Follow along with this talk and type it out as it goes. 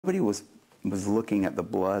Somebody was looking at the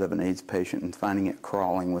blood of an AIDS patient and finding it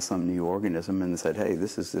crawling with some new organism and said, hey,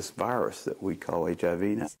 this is this virus that we call HIV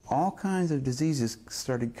now. All kinds of diseases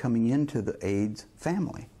started coming into the AIDS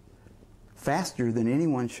family faster than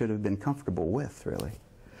anyone should have been comfortable with, really.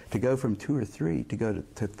 To go from 2 or 3 to go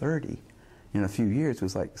to 30 in a few years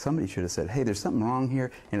was like somebody should have said, hey, there's something wrong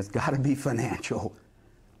here and it's got to be financial.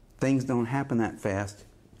 Things don't happen that fast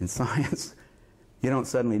in science. You don't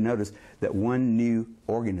suddenly notice that one new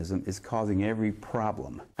organism is causing every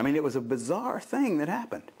problem. I mean, it was a bizarre thing that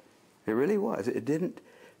happened. It really was. It didn't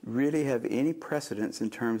really have any precedence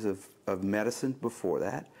in terms of medicine before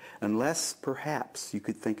that, unless perhaps you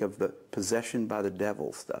could think of the possession by the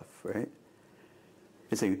devil stuff, right?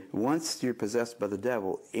 You see, once you're possessed by the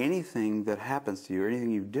devil, anything that happens to you or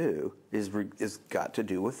anything you do is got to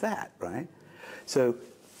do with that, right? So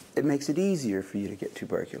it makes it easier for you to get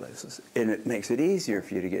tuberculosis, and it makes it easier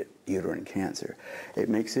for you to get uterine cancer. It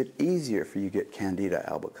makes it easier for you to get Candida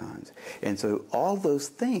albicans. And so all those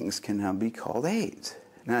things can now be called AIDS.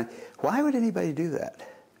 Now, why would anybody do that?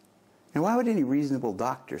 And why would any reasonable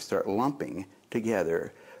doctor start lumping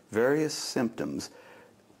together various symptoms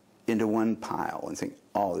into one pile and saying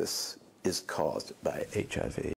all this is caused by HIV?